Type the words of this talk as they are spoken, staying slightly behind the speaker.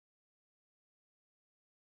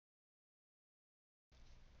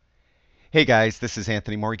Hey guys, this is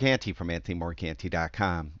Anthony Morganti from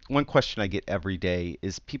AnthonyMorganti.com. One question I get every day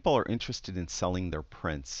is people are interested in selling their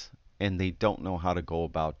prints and they don't know how to go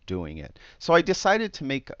about doing it. So I decided to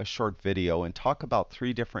make a short video and talk about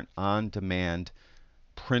three different on-demand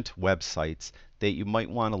print websites that you might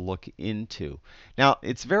want to look into. Now,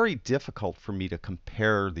 it's very difficult for me to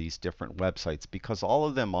compare these different websites because all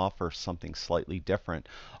of them offer something slightly different.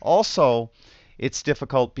 Also, it's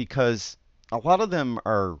difficult because a lot of them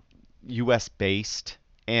are US based,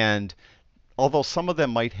 and although some of them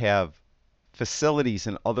might have facilities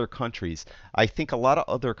in other countries, I think a lot of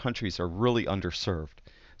other countries are really underserved.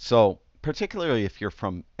 So, particularly if you're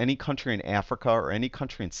from any country in Africa or any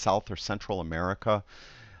country in South or Central America,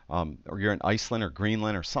 or you're in Iceland or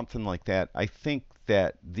Greenland or something like that, I think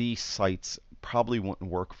that these sites probably wouldn't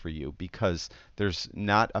work for you because there's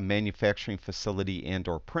not a manufacturing facility and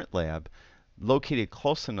or print lab located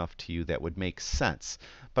close enough to you that would make sense.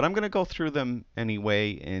 But I'm going to go through them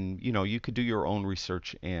anyway, and you could do your own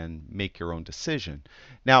research and make your own decision.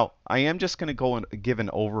 Now, I am just going to go and give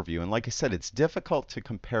an overview, and like I said, it's difficult to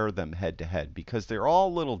compare them head to head because they're all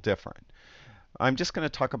a little different. I'm just going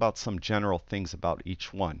to talk about some general things about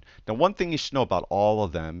each one. Now, one thing you should know about all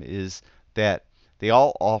of them is that they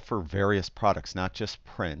all offer various products, not just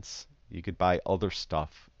prints. You could buy other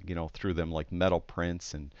stuff, through them like metal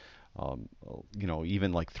prints and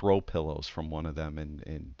even like throw pillows from one of them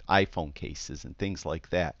and iPhone cases and things like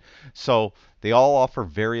that. So they all offer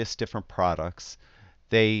various different products.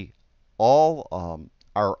 They all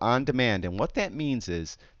are on demand, and what that means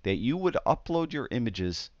is that you would upload your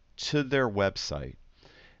images to their website.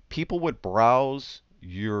 People would browse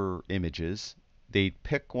your images. They'd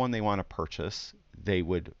pick one they want to purchase. They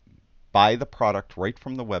would buy the product right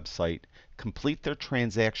from the website, complete their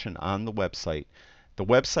transaction on the website. The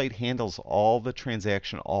website handles all the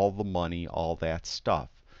transaction, all the money, all that stuff.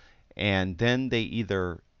 And then they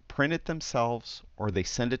either print it themselves or they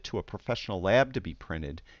send it to a professional lab to be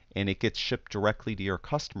printed and it gets shipped directly to your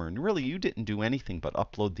customer. And really, you didn't do anything but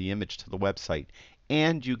upload the image to the website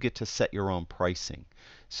and you get to set your own pricing.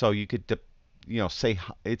 So you could say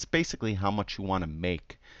it's basically how much you want to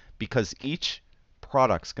make because each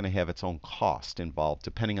product's going to have its own cost involved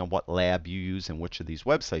depending on what lab you use and which of these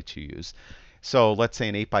websites you use. So let's say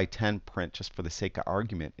an 8 by 10 print, just for the sake of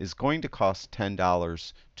argument, is going to cost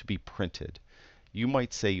 $10 to be printed. You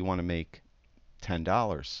might say you want to make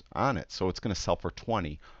 $10 on it, so it's going to sell for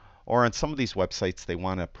 20. Or on some of these websites, they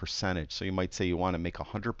want a percentage. So you might say you want to make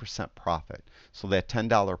 100% profit. So that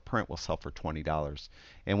 $10 print will sell for $20.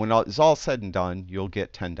 And when it's all said and done, you'll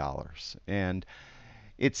get $10. And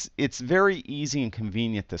it's very easy and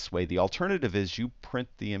convenient this way. The alternative is you print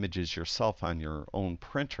the images yourself on your own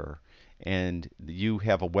printer, and you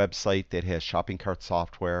have a website that has shopping cart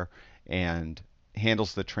software and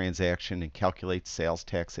handles the transaction and calculates sales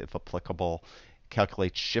tax if applicable,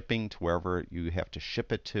 calculates shipping to wherever you have to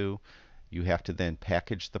ship it to. You have to then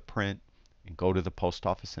package the print and go to the post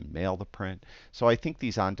office and mail the print. So I think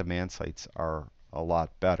these on-demand sites are a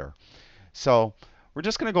lot better. So we're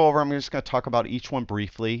just going to go over, I'm just going to talk about each one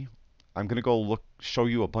briefly. I'm going to go show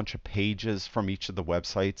you a bunch of pages from each of the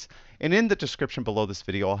websites. And in the description below this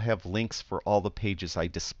video, I'll have links for all the pages I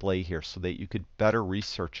display here so that you could better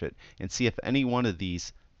research it and see if any one of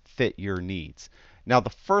these fit your needs. Now, the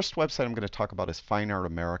first website I'm going to talk about is Fine Art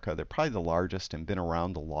America. They're probably the largest and been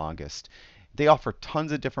around the longest. They offer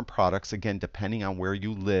tons of different products, again, depending on where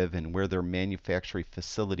you live and where their manufacturing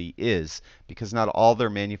facility is, because not all their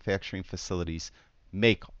manufacturing facilities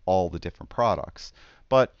make all the different products.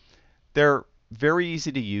 But they're very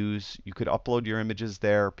easy to use. You could upload your images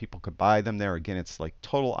there. People could buy them there. Again, it's like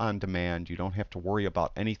total on demand. You don't have to worry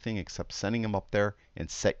about anything except sending them up there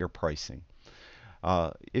and set your pricing.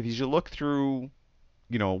 If you look through,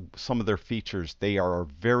 some of their features, they are a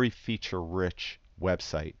very feature-rich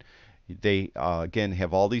website. They, again,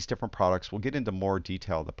 have all these different products. We'll get into more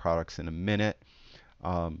detail of the products in a minute.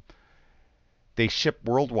 They ship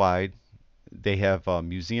worldwide. They have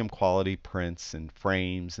museum quality prints and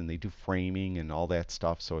frames, and they do framing and all that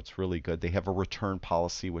stuff, so it's really good. They have a return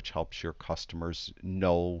policy which helps your customers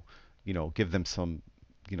know, give them some,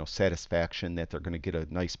 satisfaction that they're going to get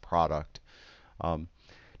a nice product.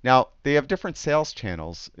 Now, they have different sales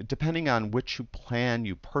channels. Depending on which plan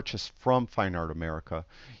you purchase from Fine Art America,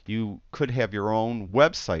 you could have your own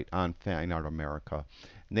website on Fine Art America.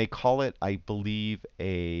 And they call it, I believe,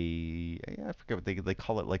 I forget what they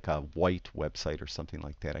call it, like a white website or something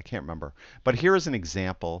like that. I can't remember. But here is an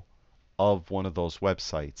example of one of those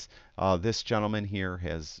websites. This gentleman here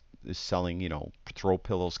is selling, throw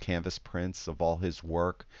pillows, canvas prints of all his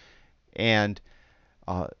work. And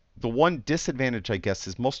The one disadvantage, I guess,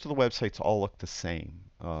 is most of the websites all look the same.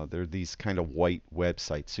 They're these kind of white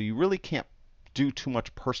websites. So you really can't do too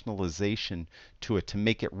much personalization to it to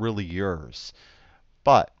make it really yours.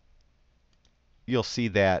 But you'll see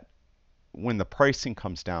that when the pricing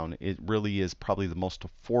comes down, it really is probably the most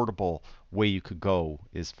affordable way you could go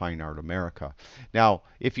is Fine Art America. Now,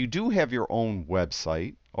 if you do have your own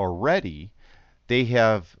website already, they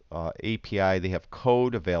have API, they have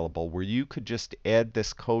code available where you could just add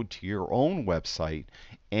this code to your own website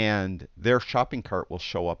and their shopping cart will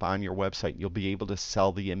show up on your website. You'll be able to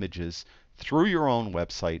sell the images through your own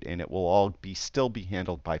website and it will all be still be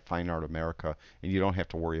handled by Fine Art America and you don't have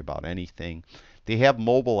to worry about anything. They have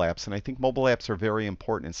mobile apps and I think mobile apps are very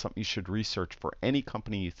important and something you should research for any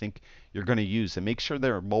company you think you're going to use and make sure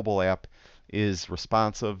their mobile app is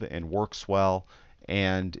responsive and works well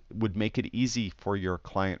and would make it easy for your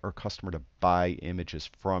client or customer to buy images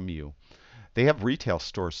from you. They have retail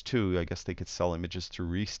stores too. I guess they could sell images through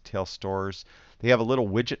retail stores. They have a little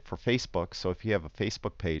widget for Facebook. So if you have a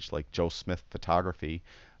Facebook page like Joe Smith Photography,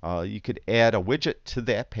 you could add a widget to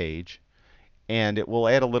that page and it will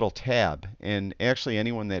add a little tab. And actually,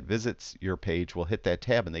 anyone that visits your page will hit that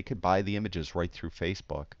tab and they could buy the images right through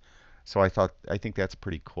Facebook. So I think that's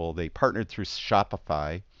pretty cool. They partnered through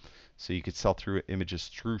Shopify. So you could sell through images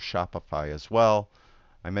through Shopify as well.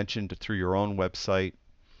 I mentioned through your own website.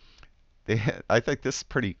 I think this is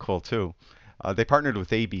pretty cool too. They partnered with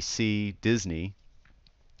ABC, Disney.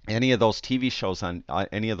 Any of those TV shows on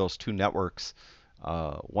any of those two networks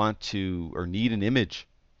want to or need an image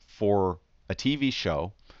for a TV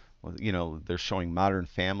show. Well, you know, they're showing Modern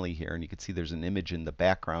Family here, and you can see there's an image in the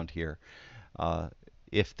background here. Uh,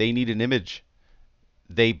 if they need an image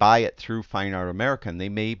they buy it through Fine Art America and they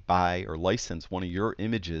may buy or license one of your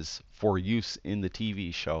images for use in the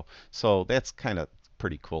TV show. So that's kind of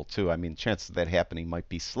pretty cool too. I mean, chances of that happening might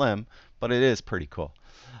be slim, but it is pretty cool.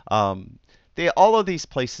 Um, all of these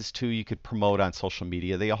places too, you could promote on social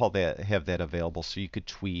media. They all have that available, so you could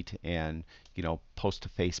tweet and post to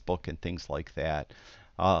Facebook and things like that.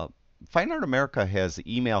 Uh, Fine Art America has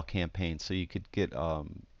email campaigns, so you could get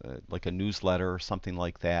like a newsletter or something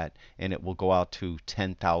like that, and it will go out to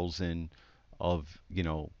 10,000 of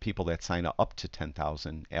people that sign up to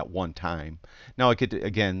 10,000 at one time. Now, it could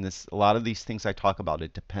again, this a lot of these things I talk about.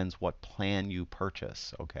 It depends what plan you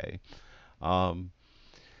purchase. Okay. Um,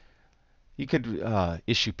 you could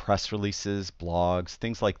issue press releases, blogs,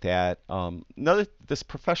 things like that. This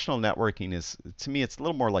professional networking is, to me, it's a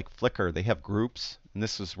little more like Flickr. They have groups, and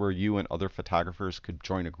this is where you and other photographers could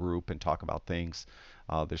join a group and talk about things.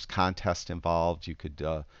 There's contests involved. You could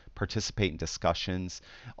participate in discussions.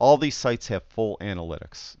 All these sites have full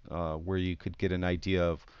analytics where you could get an idea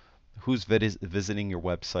of who's visiting your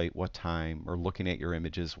website, what time, or looking at your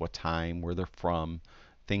images, what time, where they're from,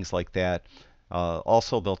 things like that.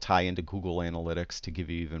 Also, they'll tie into Google Analytics to give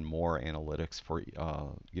you even more analytics for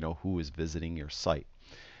who is visiting your site.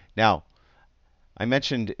 Now, I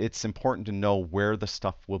mentioned it's important to know where the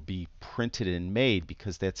stuff will be printed and made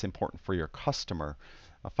because that's important for your customer.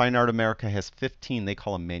 Fine Art America has 15, they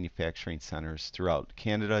call them manufacturing centers throughout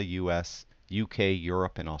Canada, US, UK,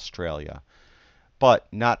 Europe, and Australia. But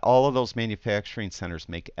not all of those manufacturing centers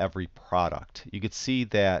make every product. You could see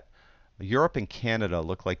that Europe and Canada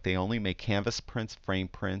look like they only make canvas prints, frame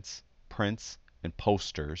prints, and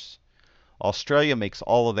posters. Australia makes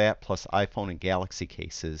all of that plus iPhone and Galaxy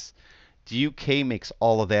cases. The UK makes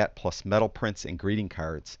all of that plus metal prints and greeting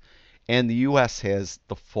cards. And the US has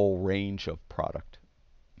the full range of product,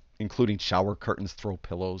 including shower curtains, throw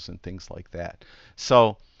pillows, and things like that.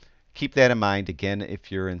 So keep that in mind. Again,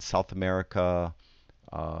 if you're in South America,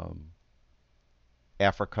 um,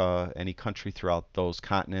 Africa, any country throughout those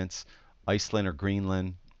continents, Iceland or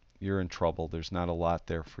Greenland, you're in trouble. There's not a lot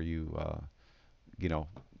there for you. You know,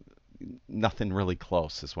 Nothing really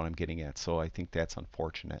close is what I'm getting at. So I think that's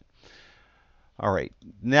unfortunate. All right,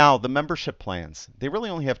 now the membership plans. They really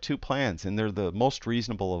only have two plans, and they're the most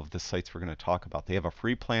reasonable of the sites we're going to talk about. They have a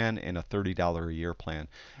free plan and a $30 a year plan.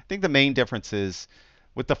 I think the main difference is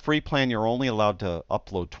with the free plan, you're only allowed to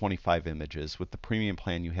upload 25 images. With the premium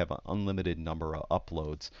plan, you have an unlimited number of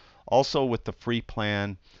uploads. Also, with the free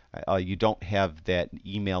plan, you don't have that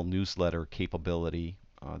email newsletter capability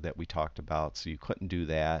that we talked about, so you couldn't do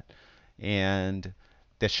that. And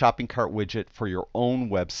the shopping cart widget for your own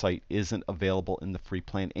website isn't available in the free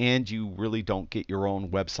plan, and you really don't get your own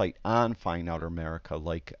website on Fine Art America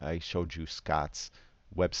like I showed you Scott's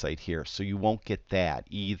website here. So you won't get that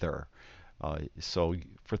either. So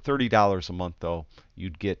for $30 a month, though,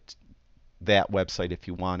 you'd get that website if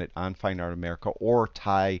you want it on Fine Art America, or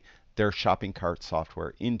tie their shopping cart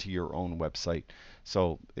software into your own website.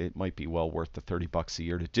 So it might be well worth the $30 a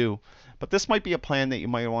year to do. But this might be a plan that you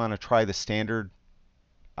might want to try the standard,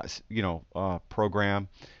 program,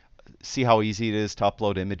 see how easy it is to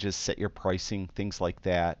upload images, set your pricing, things like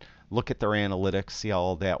that. Look at their analytics, see how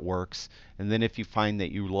all that works. And then if you find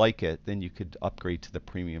that you like it, then you could upgrade to the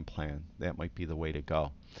premium plan. That might be the way to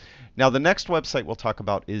go. Now, the next website we'll talk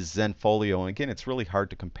about is Zenfolio. And again, it's really hard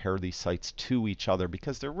to compare these sites to each other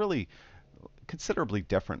because they're really considerably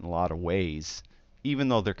different in a lot of ways, even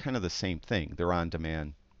though they're kind of the same thing. They're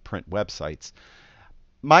on-demand print websites.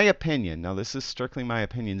 My opinion, now this is strictly my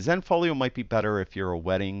opinion, Zenfolio might be better if you're a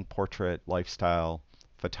wedding, portrait, lifestyle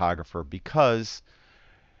photographer because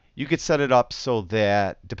you could set it up so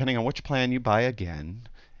that, depending on which plan you buy again,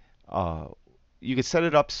 uh, you could set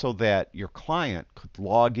it up so that your client could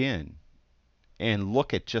log in and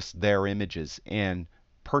look at just their images and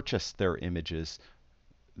purchase their images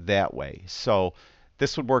that way. So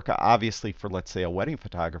this would work obviously for, let's say, a wedding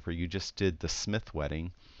photographer. You just did the Smith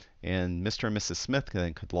wedding, and Mr. and Mrs. Smith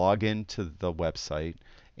then could log into the website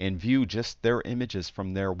and view just their images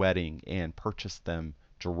from their wedding and purchase them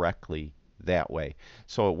directly that way.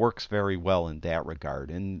 So it works very well in that regard.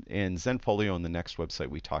 And Zenfolio in the next website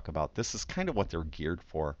we talk about, this is kind of what they're geared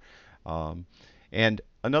for. Um, and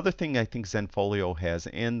another thing I think Zenfolio has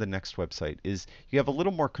and the next website is you have a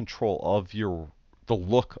little more control of the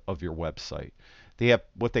look of your website. They have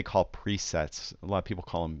what they call presets. A lot of people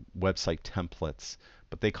call them website templates,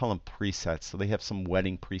 but they call them presets. So they have some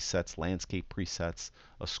wedding presets, landscape presets,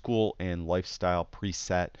 a school and lifestyle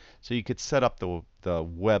preset. So you could set up the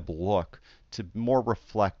web look to more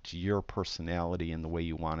reflect your personality and the way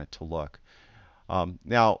you want it to look.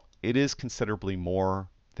 Now, it is considerably more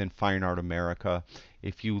than Fine Art America.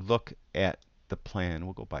 If you look at the plan,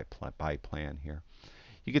 we'll go by plan here.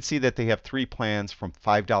 You can see that they have three plans from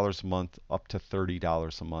 $5 a month up to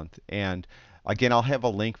 $30 a month. And again, I'll have a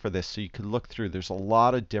link for this so you can look through. There's a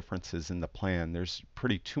lot of differences in the plan. There's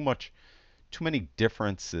too many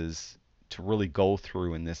differences to really go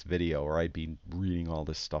through in this video, or I'd be reading all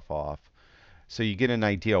this stuff off. So you get an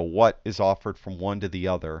idea of what is offered from one to the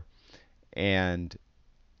other, and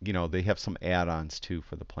they have some add-ons too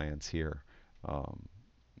for the plans here.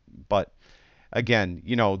 But again,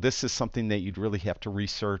 this is something that you'd really have to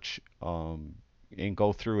research and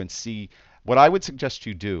go through and see. What I would suggest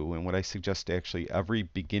you do, and what I suggest actually every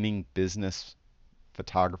beginning business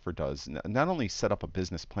photographer does, not only set up a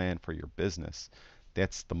business plan for your business,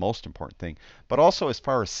 that's the most important thing, but also as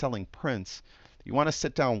far as selling prints, you want to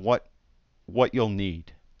sit down what you'll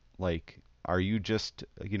need. Like, are you just,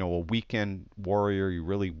 a weekend warrior? You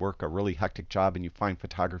really work a really hectic job and you find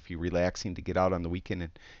photography relaxing to get out on the weekend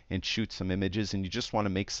and shoot some images, and you just want to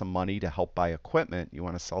make some money to help buy equipment. You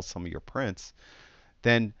want to sell some of your prints.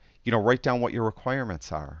 Then, write down what your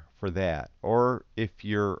requirements are for that. Or if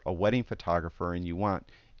you're a wedding photographer and you want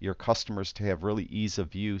your customers to have really ease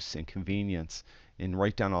of use and convenience, and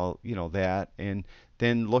write down all, that, and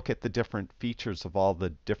then look at the different features of all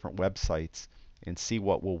the different websites and see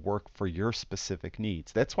what will work for your specific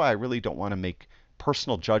needs. That's why I really don't want to make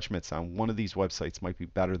personal judgments on one of these websites might be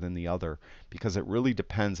better than the other, because it really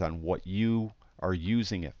depends on what you are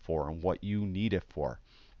using it for and what you need it for.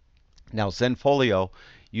 Now, Zenfolio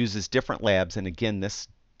uses different labs, and again, this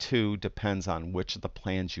too depends on which of the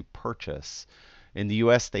plans you purchase. In the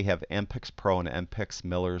US, they have MPix Pro and MPix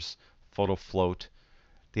Miller's Photo Float.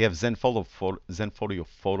 They have Zenfolio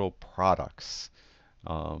Photo Products,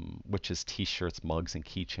 which is T-shirts, mugs, and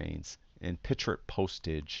keychains, and Picture It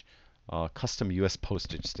Postage, custom U.S.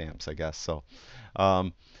 postage stamps, I guess. So,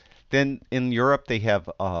 then in Europe they have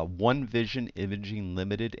One Vision Imaging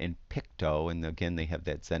Limited and Picto, and again they have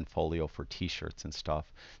that Zenfolio for T-shirts and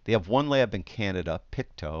stuff. They have one lab in Canada,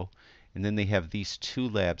 Picto, and then they have these two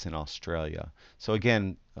labs in Australia. So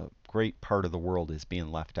again, a great part of the world is being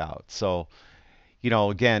left out. So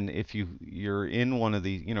again, if you're in one of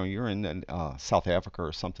these, you're in South Africa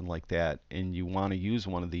or something like that, and you want to use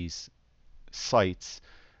one of these sites,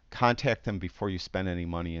 contact them before you spend any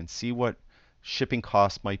money and see what shipping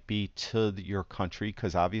costs might be to your country,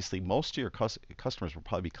 because obviously most of your customers will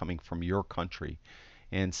probably be coming from your country,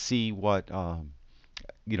 and see what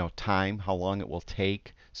time, how long it will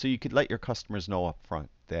take, so you could let your customers know up front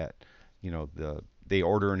that they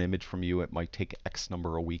order an image from you, it might take X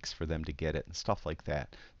number of weeks for them to get it and stuff like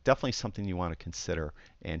that. Definitely something you want to consider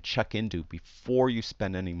and check into before you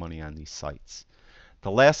spend any money on these sites.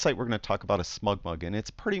 The last site we're going to talk about is SmugMug, and it's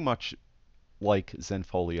pretty much like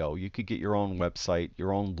Zenfolio. You could get your own website,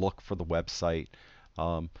 your own look for the website.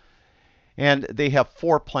 Um, And they have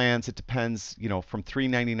four plans. It depends, from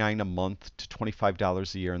 $3.99 a month to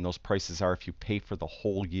 $25 a year. And those prices are if you pay for the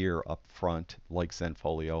whole year up front, like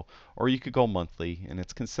Zenfolio, or you could go monthly, and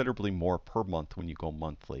it's considerably more per month when you go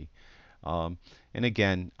monthly. Um, and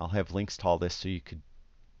again, I'll have links to all this so you could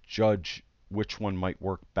judge which one might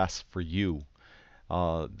work best for you.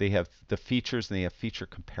 They have the features and they have feature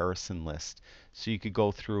comparison list. So you could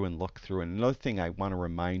go through and look through. And another thing I want to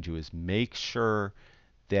remind you is make sure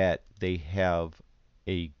that they have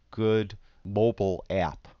a good mobile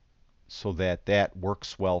app so that that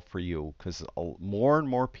works well for you, because more and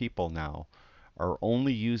more people now are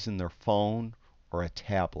only using their phone or a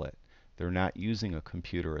tablet. They're not using a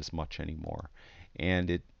computer as much anymore.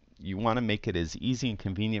 And you want to make it as easy and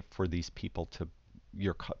convenient for these people to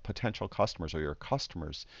your potential customers or your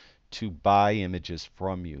customers to buy images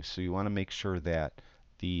from you. So you want to make sure that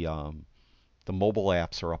the mobile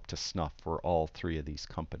apps are up to snuff for all three of these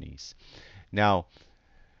companies. Now,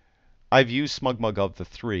 I've used SmugMug of the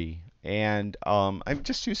three, and I've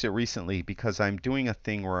just used it recently because I'm doing a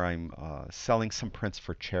thing where I'm selling some prints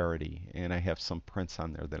for charity, and I have some prints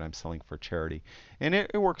on there that I'm selling for charity, and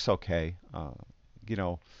it works okay. You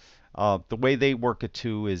know, the way they work it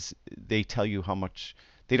too is they tell you how much.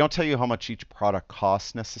 They don't tell you how much each product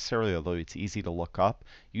costs necessarily, although it's easy to look up.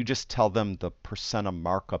 You just tell them the percent of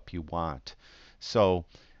markup you want. So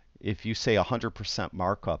if you say 100%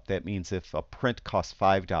 markup, that means if a print costs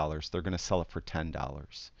 $5, they're going to sell it for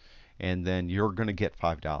 $10. And then you're going to get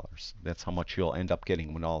 $5. That's how much you'll end up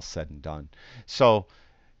getting when all's said and done. So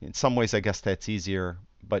in some ways, I guess that's easier.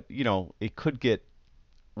 But it could get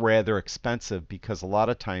rather expensive because a lot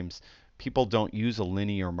of times people don't use a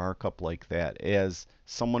linear markup like that. As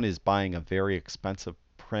someone is buying a very expensive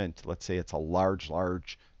print, let's say it's a large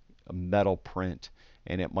metal print,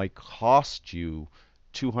 and it might cost you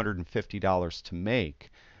 $250 to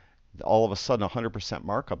make. All of a sudden, 100%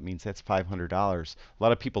 markup means that's $500. A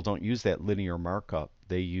lot of people don't use that linear markup.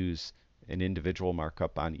 They use an individual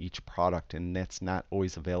markup on each product, and that's not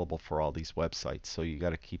always available for all these websites. So you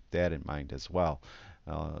got to keep that in mind as well.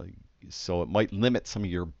 Uh, so it might limit some of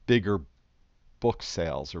your bigger book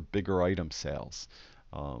sales or bigger item sales.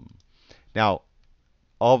 Um, Now,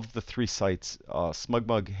 of the three sites,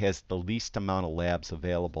 SmugMug has the least amount of labs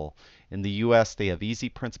available. In the US, they have Easy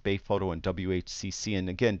Prints, Bayphoto, and WHCC. And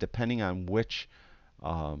again, depending um,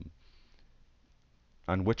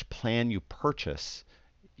 on which plan you purchase,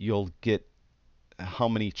 you'll get how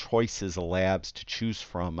many choices of labs to choose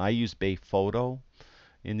from. I use Bayphoto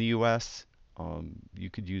in the US.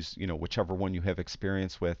 You could use, whichever one you have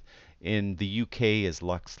experience with. In the UK is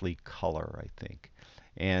Luxley Color, I think.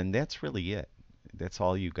 And that's really it. That's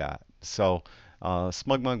all you got. So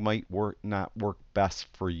SmugMug might not work best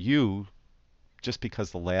for you just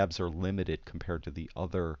because the labs are limited compared to the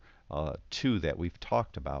other two that we've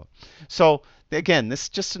talked about. So again, this is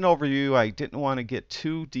just an overview. I didn't want to get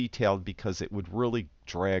too detailed because it would really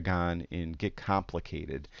drag on and get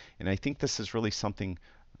complicated. And I think this is really something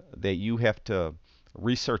that you have to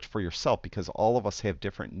research for yourself because all of us have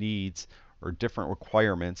different needs or different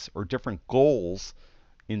requirements or different goals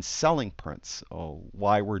in selling prints,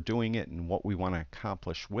 why we're doing it and what we want to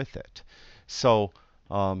accomplish with it. So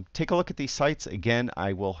take a look at these sites. Again,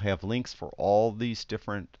 I will have links for all these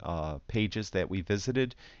different pages that we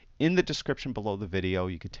visited in the description below the video.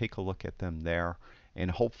 You could take a look at them there, and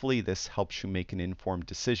hopefully this helps you make an informed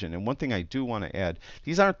decision. And one thing I do want to add,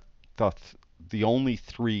 these aren't the only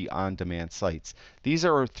three on-demand sites. These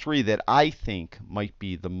are three that I think might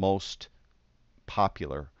be the most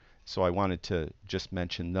popular. So I wanted to just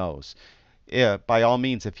mention those. Yeah, by all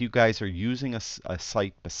means, if you guys are using a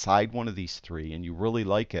site beside one of these three and you really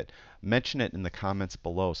like it, mention it in the comments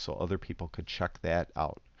below so other people could check that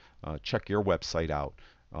out. Check your website out,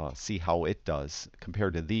 see how it does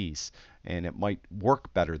compared to these, and it might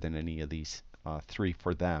work better than any of these three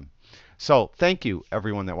for them. So thank you,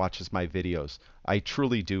 everyone that watches my videos. I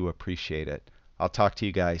truly do appreciate it. I'll talk to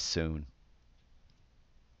you guys soon.